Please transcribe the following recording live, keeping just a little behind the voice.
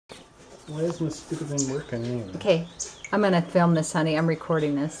Why isn't this stupid thing working anyway? Okay, I'm gonna film this, honey. I'm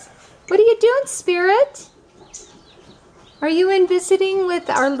recording this. What are you doing, Spirit? Are you in visiting with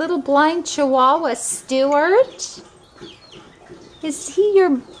our little blind Chihuahua Stuart? Is he your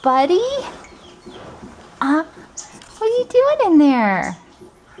buddy? What are you doing in there?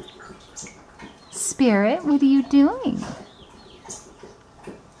 Spirit, what are you doing?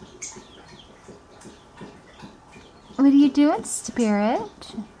 What are you doing,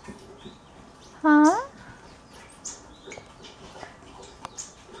 Spirit? Huh?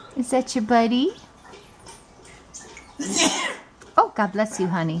 Is that your buddy? Oh, God bless you,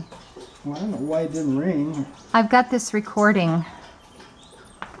 honey. Well, I don't know why it didn't ring. I've got this recording.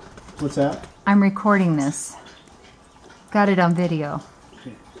 What's that? I'm recording this. Got it on video.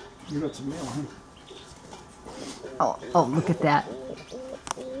 Okay. You got some mail, huh? Oh, look at that.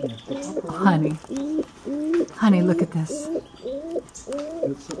 Honey. Honey, look at this.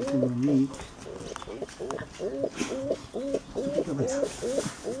 That's something unique.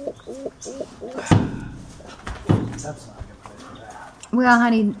 That's not a good place for that. Well,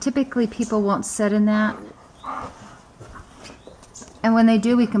 honey, typically people won't sit in that. And when they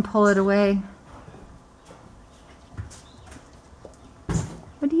do, we can pull it away.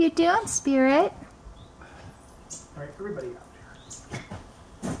 What are you doing, Spirit? All right, everybody out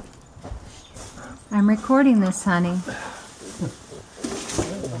there. I'm recording this, honey.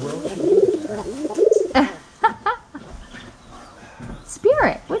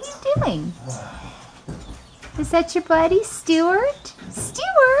 Spirit, what are you doing? Is that your buddy, Stuart?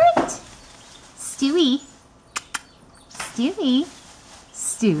 Stuart! Stewie. Stewie.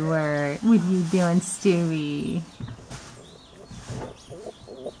 Stuart, what are you doing, Stewie?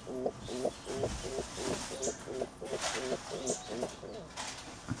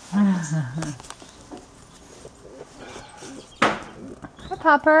 Hi,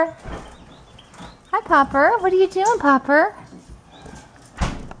 Popper. Hi, Popper. What are you doing, Popper?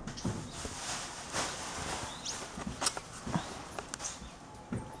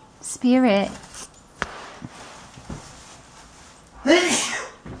 Spirit.